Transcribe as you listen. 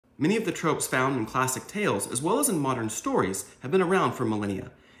Many of the tropes found in classic tales, as well as in modern stories, have been around for millennia,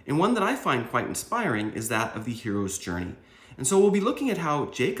 and one that I find quite inspiring is that of the hero's journey. And so we'll be looking at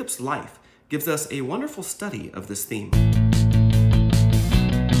how Jacob's life gives us a wonderful study of this theme.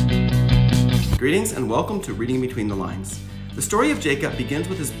 Greetings and welcome to Reading Between the Lines. The story of Jacob begins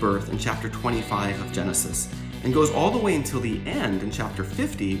with his birth in chapter 25 of Genesis, and goes all the way until the end in chapter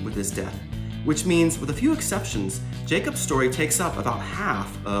 50 with his death, which means, with a few exceptions, Jacob's story takes up about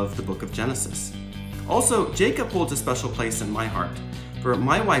half of the book of Genesis. Also, Jacob holds a special place in my heart, for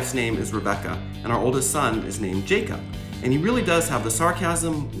my wife's name is Rebecca, and our oldest son is named Jacob, and he really does have the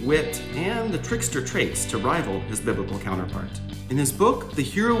sarcasm, wit, and the trickster traits to rival his biblical counterpart. In his book, The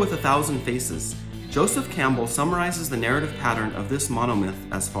Hero with 1,000 Faces, Joseph Campbell summarizes the narrative pattern of this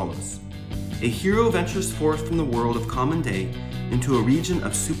monomyth as follows. A hero ventures forth from the world of common day into a region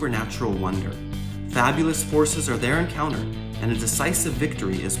of supernatural wonder. Fabulous forces are there encountered, and a decisive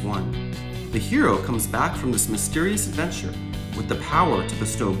victory is won. The hero comes back from this mysterious adventure with the power to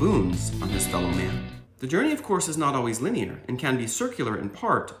bestow boons on his fellow man. The journey, of course, is not always linear and can be circular in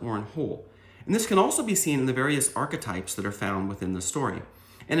part or in whole. And this can also be seen in the various archetypes that are found within the story.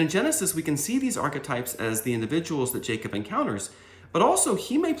 And in Genesis, we can see these archetypes as the individuals that Jacob encounters, but also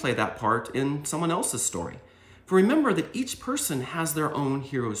he may play that part in someone else's story. For remember that each person has their own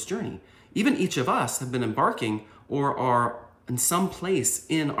hero's journey. Even each of us have been embarking or are in some place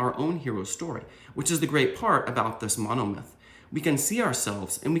in our own hero's story, which is the great part about this monomyth. We can see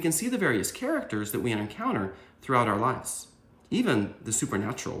ourselves and we can see the various characters that we encounter throughout our lives, even the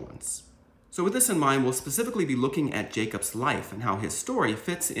supernatural ones. So with this in mind, we'll specifically be looking at Jacob's life and how his story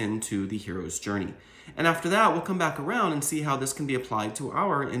fits into the hero's journey. And after that, we'll come back around and see how this can be applied to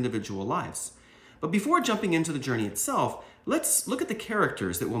our individual lives. But before jumping into the journey itself, let's look at the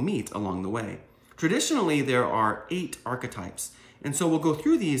characters that we'll meet along the way. Traditionally, there are 8 archetypes, and so we'll go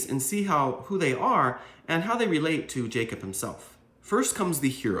through these and see who they are and how they relate to Jacob himself. First comes the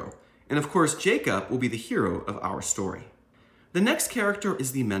hero, and of course Jacob will be the hero of our story. The next character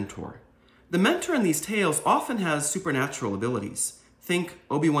is the mentor. The mentor in these tales often has supernatural abilities. Think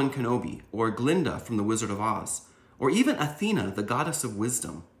Obi-Wan Kenobi, or Glinda from The Wizard of Oz, or even Athena, the goddess of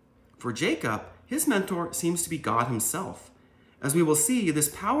wisdom. For Jacob, his mentor seems to be God himself. As we will see, this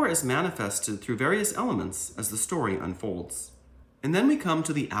power is manifested through various elements as the story unfolds. And then we come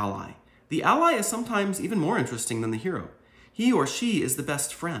to the ally. The ally is sometimes even more interesting than the hero. He or she is the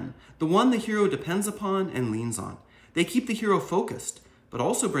best friend, the one the hero depends upon and leans on. They keep the hero focused, but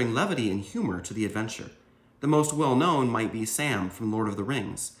also bring levity and humor to the adventure. The most well-known might be Sam from Lord of the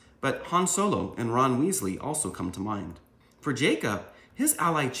Rings, but Han Solo and Ron Weasley also come to mind. For Jacob, his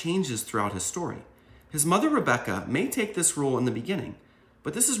ally changes throughout his story. His mother Rebecca may take this role in the beginning,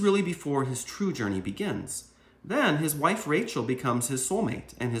 but this is really before his true journey begins. Then his wife Rachel becomes his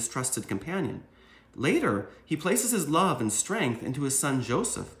soulmate and his trusted companion. Later, he places his love and strength into his son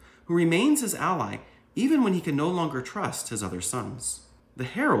Joseph, who remains his ally even when he can no longer trust his other sons. The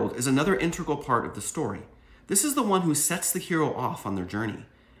herald is another integral part of the story. This is the one who sets the hero off on their journey.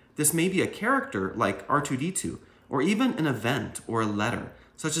 This may be a character like R2-D2, or even an event or a letter,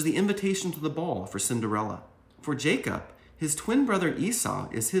 such as the invitation to the ball for Cinderella. For Jacob, his twin brother Esau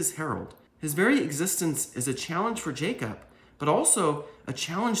is his herald. His very existence is a challenge for Jacob, but also a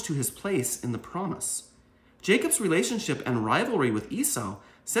challenge to his place in the promise. Jacob's relationship and rivalry with Esau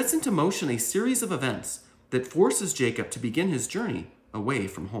sets into motion a series of events that forces Jacob to begin his journey away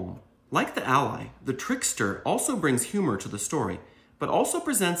from home. Like the ally, the trickster also brings humor to the story, but also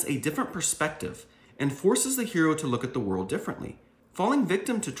presents a different perspective and forces the hero to look at the world differently. Falling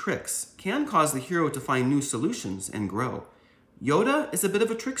victim to tricks can cause the hero to find new solutions and grow. Yoda is a bit of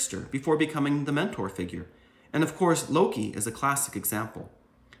a trickster before becoming the mentor figure, and of course Loki is a classic example.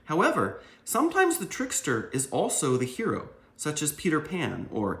 However, sometimes the trickster is also the hero, such as Peter Pan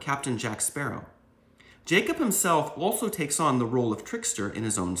or Captain Jack Sparrow. Jacob himself also takes on the role of trickster in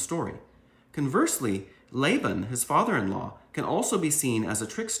his own story. Conversely, Laban, his father-in-law, can also be seen as a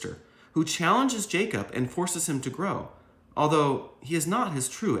trickster who challenges Jacob and forces him to grow, although he is not his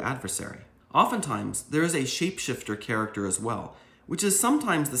true adversary. Oftentimes, there is a shapeshifter character as well, which is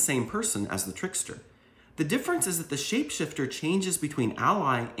sometimes the same person as the trickster. The difference is that the shapeshifter changes between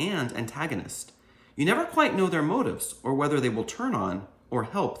ally and antagonist. You never quite know their motives or whether they will turn on or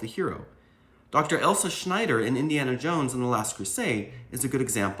help the hero. Dr. Elsa Schneider in Indiana Jones and the Last Crusade is a good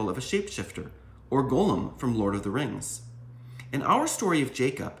example of a shapeshifter, or Gollum from Lord of the Rings. In our story of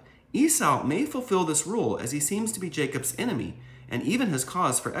Jacob, Esau may fulfill this role as he seems to be Jacob's enemy and even has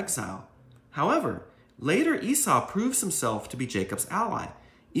cause for exile. However, later Esau proves himself to be Jacob's ally,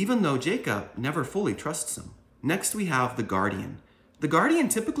 even though Jacob never fully trusts him. Next we have the guardian. The guardian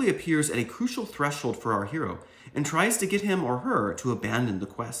typically appears at a crucial threshold for our hero and tries to get him or her to abandon the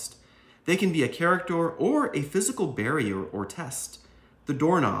quest. They can be a character or a physical barrier or test. The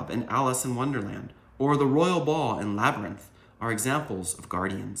doorknob in Alice in Wonderland or the royal ball in Labyrinth are examples of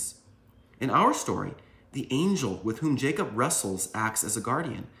guardians. In our story, the angel with whom Jacob wrestles acts as a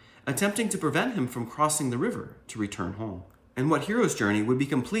guardian, attempting to prevent him from crossing the river to return home. And what hero's journey would be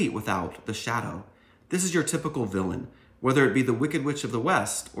complete without the shadow? This is your typical villain, whether it be the Wicked Witch of the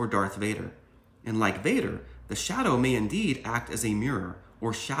West or Darth Vader. And like Vader, the shadow may indeed act as a mirror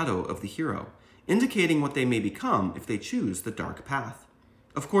or shadow of the hero, indicating what they may become if they choose the dark path.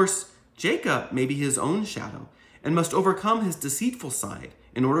 Of course, Jacob may be his own shadow and must overcome his deceitful side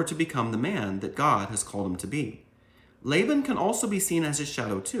in order to become the man that God has called him to be. Laban can also be seen as his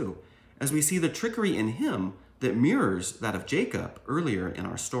shadow too, as we see the trickery in him that mirrors that of Jacob earlier in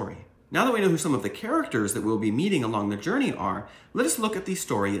our story. Now that we know who some of the characters that we'll be meeting along the journey are, let us look at the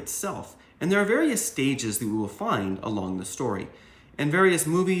story itself. And there are various stages that we will find along the story. And various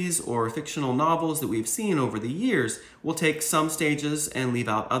movies or fictional novels that we've seen over the years will take some stages and leave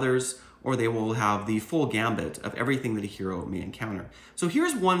out others, or they will have the full gambit of everything that a hero may encounter. So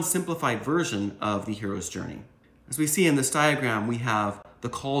here's one simplified version of the hero's journey. As we see in this diagram, we have the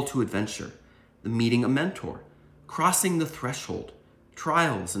call to adventure, the meeting a mentor, crossing the threshold,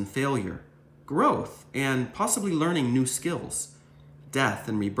 trials and failure, growth and possibly learning new skills, death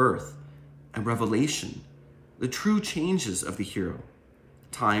and rebirth, a revelation, the true changes of the hero,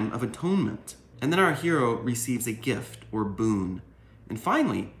 time of atonement, and then our hero receives a gift or boon, and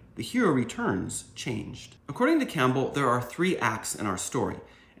finally, the hero returns changed. According to Campbell, there are 3 acts in our story,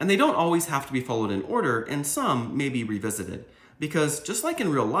 and they don't always have to be followed in order, and some may be revisited, because just like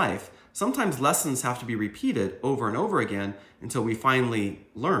in real life, sometimes lessons have to be repeated over and over again until we finally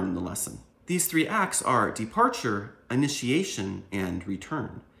learn the lesson. These 3 acts are departure, initiation, and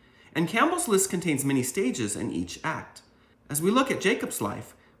return. And Campbell's list contains many stages in each act. As we look at Jacob's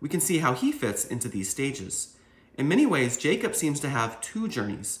life, we can see how he fits into these stages. In many ways, Jacob seems to have 2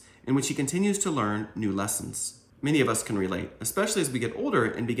 journeys in which he continues to learn new lessons. Many of us can relate, especially as we get older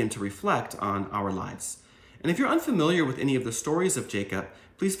and begin to reflect on our lives. And if you're unfamiliar with any of the stories of Jacob,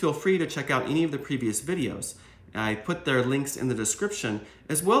 please feel free to check out any of the previous videos. I put their links in the description,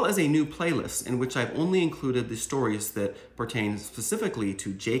 as well as a new playlist in which I've only included the stories that pertain specifically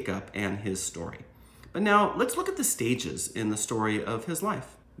to Jacob and his story. But now let's look at the stages in the story of his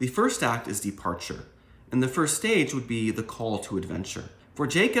life. The first act is departure, and the first stage would be the call to adventure. For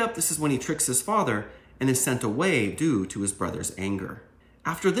Jacob, this is when he tricks his father and is sent away due to his brother's anger.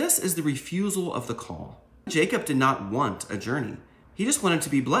 After this is the refusal of the call. Jacob did not want a journey. He just wanted to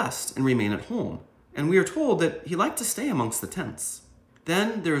be blessed and remain at home. And we are told that he liked to stay amongst the tents.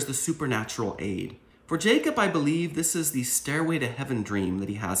 Then there is the supernatural aid. For Jacob, I believe this is the stairway to heaven dream that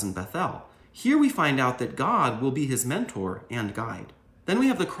he has in Bethel. Here we find out that God will be his mentor and guide. Then we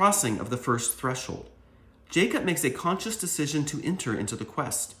have the crossing of the first threshold. Jacob makes a conscious decision to enter into the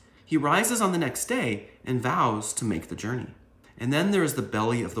quest. He rises on the next day and vows to make the journey. And then there is the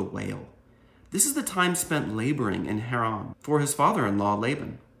belly of the whale. This is the time spent laboring in Haran for his father-in-law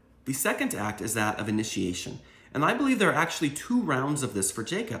Laban. The second act is that of initiation, and I believe there are actually 2 rounds of this for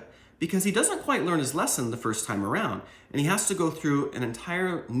Jacob, because he doesn't quite learn his lesson the first time around, and he has to go through an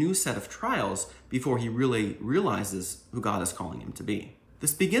entire new set of trials before he really realizes who God is calling him to be.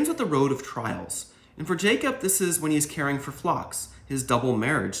 This begins with the road of trials, and for Jacob, this is when he's caring for flocks, his double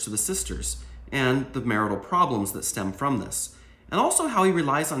marriage to the sisters, and the marital problems that stem from this, and also how he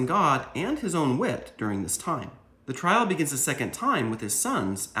relies on God and his own wit during this time. The trial begins a second time with his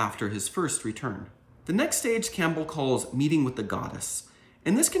sons after his first return. The next stage Campbell calls meeting with the goddess,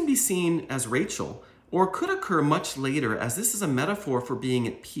 and this can be seen as Rachel, or could occur much later, as this is a metaphor for being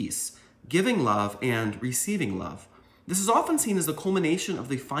at peace, giving love and receiving love. This is often seen as the culmination of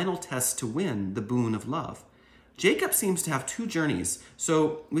the final test to win the boon of love. Jacob seems to have 2 journeys,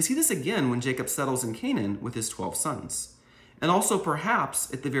 so we see this again when Jacob settles in Canaan with his 12 sons. And also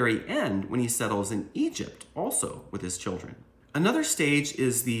perhaps at the very end when he settles in Egypt, also with his children. Another stage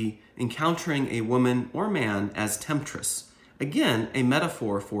is the encountering a woman or man as temptress. Again, a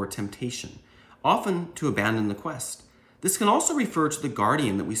metaphor for temptation, often to abandon the quest. This can also refer to the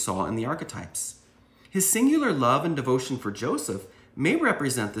guardian that we saw in the archetypes. His singular love and devotion for Joseph may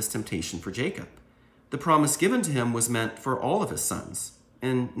represent this temptation for Jacob. The promise given to him was meant for all of his sons,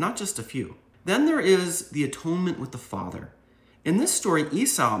 and not just a few. Then there is the atonement with the father. In this story,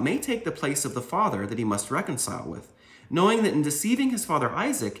 Esau may take the place of the father that he must reconcile with, knowing that in deceiving his father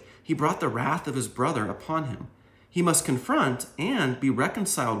Isaac, he brought the wrath of his brother upon him. He must confront and be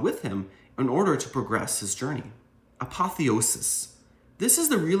reconciled with him in order to progress his journey. Apotheosis. This is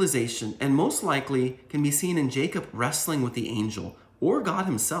the realization, and most likely can be seen in Jacob wrestling with the angel or God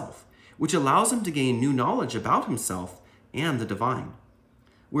himself, which allows him to gain new knowledge about himself and the divine.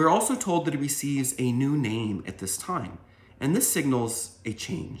 We're also told that he receives a new name at this time, and this signals a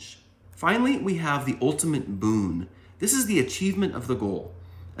change. Finally, we have the ultimate boon. This is the achievement of the goal.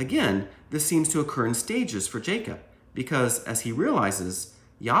 Again, this seems to occur in stages for Jacob, because as he realizes,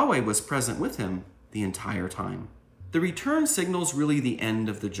 Yahweh was present with him the entire time. The return signals really the end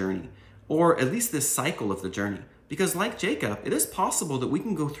of the journey, or at least this cycle of the journey, because like Jacob, it is possible that we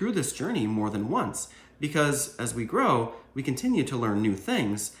can go through this journey more than once, because as we grow, we continue to learn new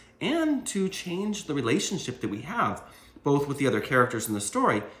things and to change the relationship that we have, both with the other characters in the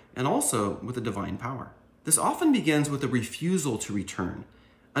story and also with the divine power. This often begins with a refusal to return,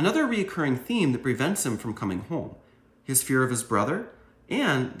 another recurring theme that prevents him from coming home, his fear of his brother,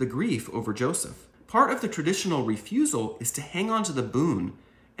 and the grief over Joseph. Part of the traditional refusal is to hang on to the boon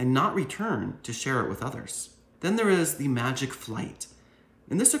and not return to share it with others. Then there is the magic flight,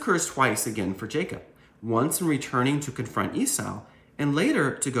 and this occurs twice again for Jacob, once in returning to confront Esau, and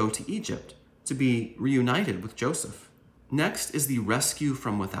later to go to Egypt, to be reunited with Joseph. Next is the rescue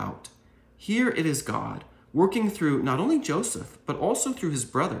from without. Here it is God, working through not only Joseph, but also through his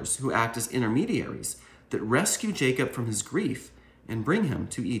brothers who act as intermediaries that rescue Jacob from his grief and bring him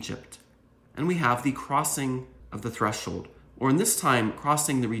to Egypt. And we have the crossing of the threshold, or in this time,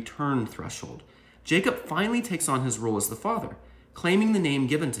 crossing the return threshold. Jacob finally takes on his role as the father, claiming the name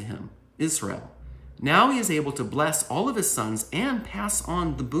given to him, Israel. Now he is able to bless all of his sons and pass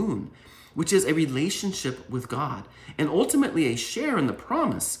on the boon, which is a relationship with God, and ultimately a share in the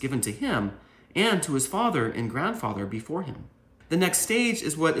promise given to him and to his father and grandfather before him. The next stage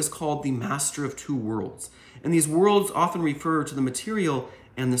is what is called the master of two worlds, and these worlds often refer to the material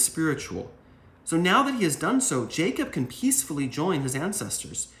and the spiritual. So now that he has done so, Jacob can peacefully join his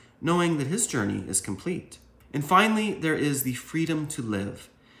ancestors, knowing that his journey is complete. And finally, there is the freedom to live.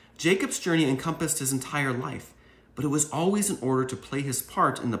 Jacob's journey encompassed his entire life, but it was always in order to play his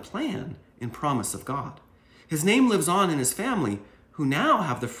part in the plan and promise of God. His name lives on in his family, who now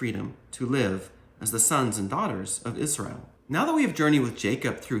have the freedom to live as the sons and daughters of Israel. Now that we have journeyed with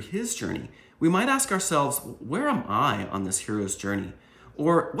Jacob through his journey, we might ask ourselves, where am I on this hero's journey?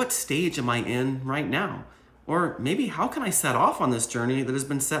 Or what stage am I in right now? Or maybe how can I set off on this journey that has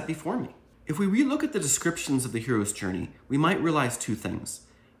been set before me? If we relook at the descriptions of the hero's journey, we might realize two things.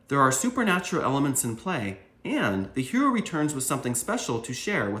 There are supernatural elements in play, and the hero returns with something special to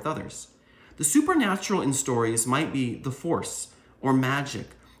share with others. The supernatural in stories might be the force, or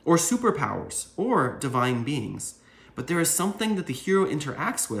magic, or superpowers, or divine beings. But there is something that the hero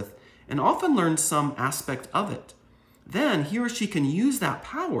interacts with and often learns some aspect of it. Then he or she can use that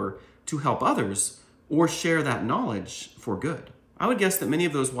power to help others or share that knowledge for good. I would guess that many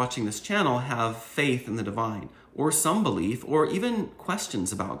of those watching this channel have faith in the divine, or some belief, or even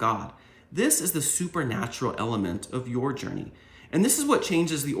questions about God. This is the supernatural element of your journey. And this is what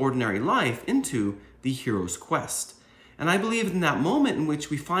changes the ordinary life into the hero's quest. And I believe in that moment in which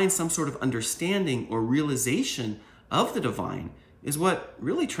we find some sort of understanding or realization of the divine is what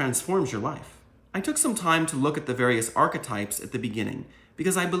really transforms your life. I took some time to look at the various archetypes at the beginning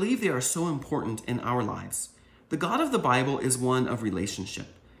because I believe they are so important in our lives. The God of the Bible is one of relationship,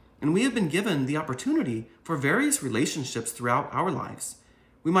 and we have been given the opportunity for various relationships throughout our lives.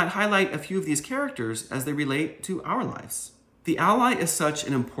 We might highlight a few of these characters as they relate to our lives. The ally is such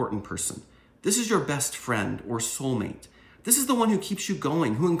an important person. This is your best friend or soulmate. This is the one who keeps you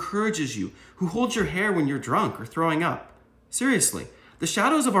going, who encourages you, who holds your hair when you're drunk or throwing up. Seriously, the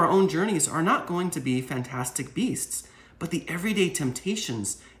shadows of our own journeys are not going to be fantastic beasts, but the everyday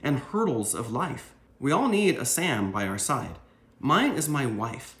temptations and hurdles of life. We all need a Sam by our side. Mine is my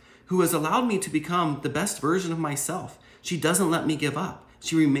wife, who has allowed me to become the best version of myself. She doesn't let me give up.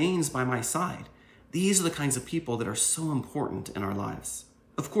 She remains by my side. These are the kinds of people that are so important in our lives.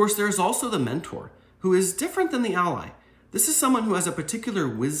 Of course, there is also the mentor, who is different than the ally. This is someone who has a particular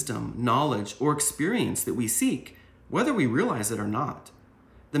wisdom, knowledge, or experience that we seek, whether we realize it or not.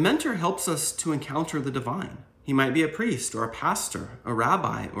 The mentor helps us to encounter the divine. He might be a priest or a pastor, a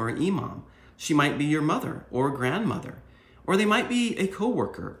rabbi or an imam. She might be your mother or grandmother, or they might be a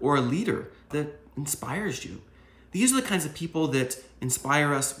coworker or a leader that inspires you. These are the kinds of people that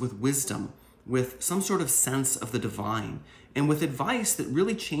inspire us with wisdom, with some sort of sense of the divine, and with advice that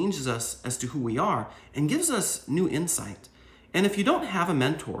really changes us as to who we are and gives us new insight. And if you don't have a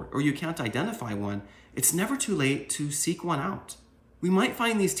mentor or you can't identify one, it's never too late to seek one out. We might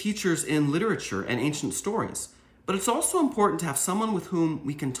find these teachers in literature and ancient stories, but it's also important to have someone with whom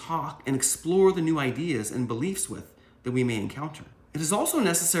we can talk and explore the new ideas and beliefs with that we may encounter. It is also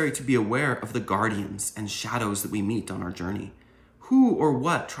necessary to be aware of the guardians and shadows that we meet on our journey. Who or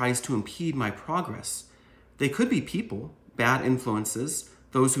what tries to impede my progress? They could be people, bad influences,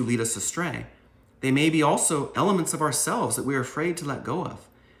 those who lead us astray. They may be also elements of ourselves that we are afraid to let go of.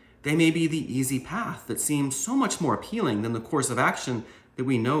 They may be the easy path that seems so much more appealing than the course of action that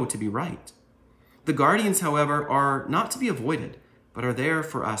we know to be right. The guardians, however, are not to be avoided, but are there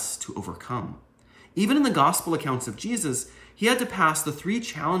for us to overcome. Even in the gospel accounts of Jesus, he had to pass the 3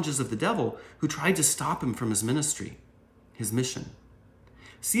 challenges of the devil who tried to stop him from his ministry, his mission.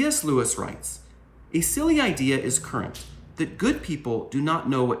 C.S. Lewis writes, "A silly idea is current that good people do not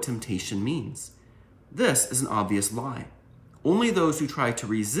know what temptation means. This is an obvious lie. Only those who try to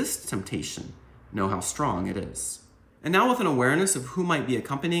resist temptation know how strong it is." And now, with an awareness of who might be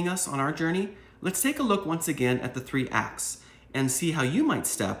accompanying us on our journey, let's take a look once again at the 3 acts and see how you might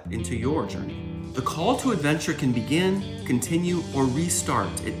step into your journey. The call to adventure can begin, continue, or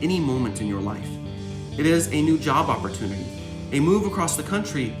restart at any moment in your life. It is a new job opportunity, a move across the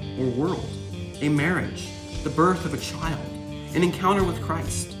country or world, a marriage, the birth of a child, an encounter with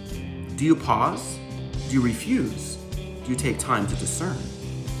Christ. Do you pause? Do you refuse? Do you take time to discern?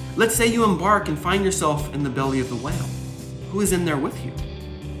 Let's say you embark and find yourself in the belly of the whale. Who is in there with you?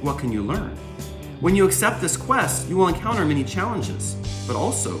 What can you learn? When you accept this quest, you will encounter many challenges, but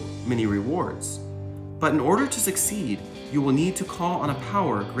also many rewards. But in order to succeed, you will need to call on a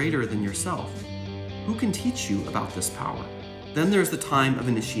power greater than yourself. Who can teach you about this power? Then there's the time of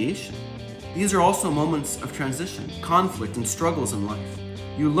initiation. These are also moments of transition, conflict, and struggles in life.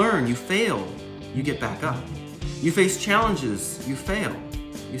 You learn, you fail, you get back up. You face challenges, you fail,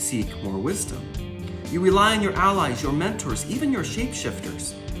 you seek more wisdom. You rely on your allies, your mentors, even your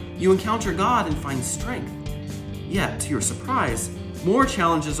shapeshifters. You encounter God and find strength. Yet, to your surprise, more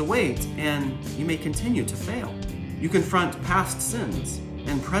challenges await, and you may continue to fail. You confront past sins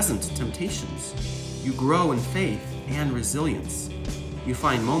and present temptations. You grow in faith and resilience. You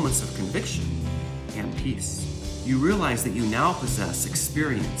find moments of conviction and peace. You realize that you now possess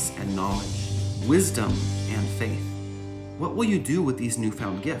experience and knowledge, wisdom and faith. What will you do with these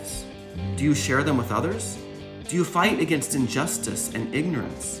newfound gifts? Do you share them with others? Do you fight against injustice and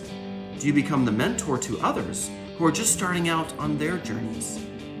ignorance? Do you become the mentor to others who are just starting out on their journeys?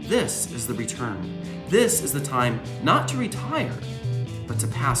 This is the return. This is the time not to retire, but to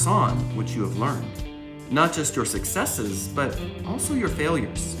pass on what you have learned. Not just your successes, but also your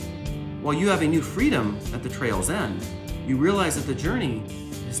failures. While you have a new freedom at the trail's end, you realize that the journey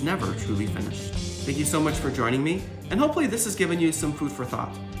is never truly finished. Thank you so much for joining me, and hopefully this has given you some food for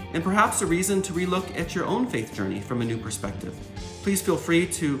thought, and perhaps a reason to relook at your own faith journey from a new perspective. Please feel free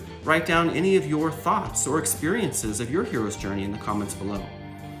to write down any of your thoughts or experiences of your hero's journey in the comments below.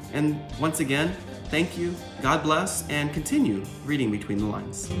 And once again, thank you, God bless, and continue reading between the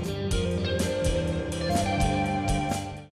lines.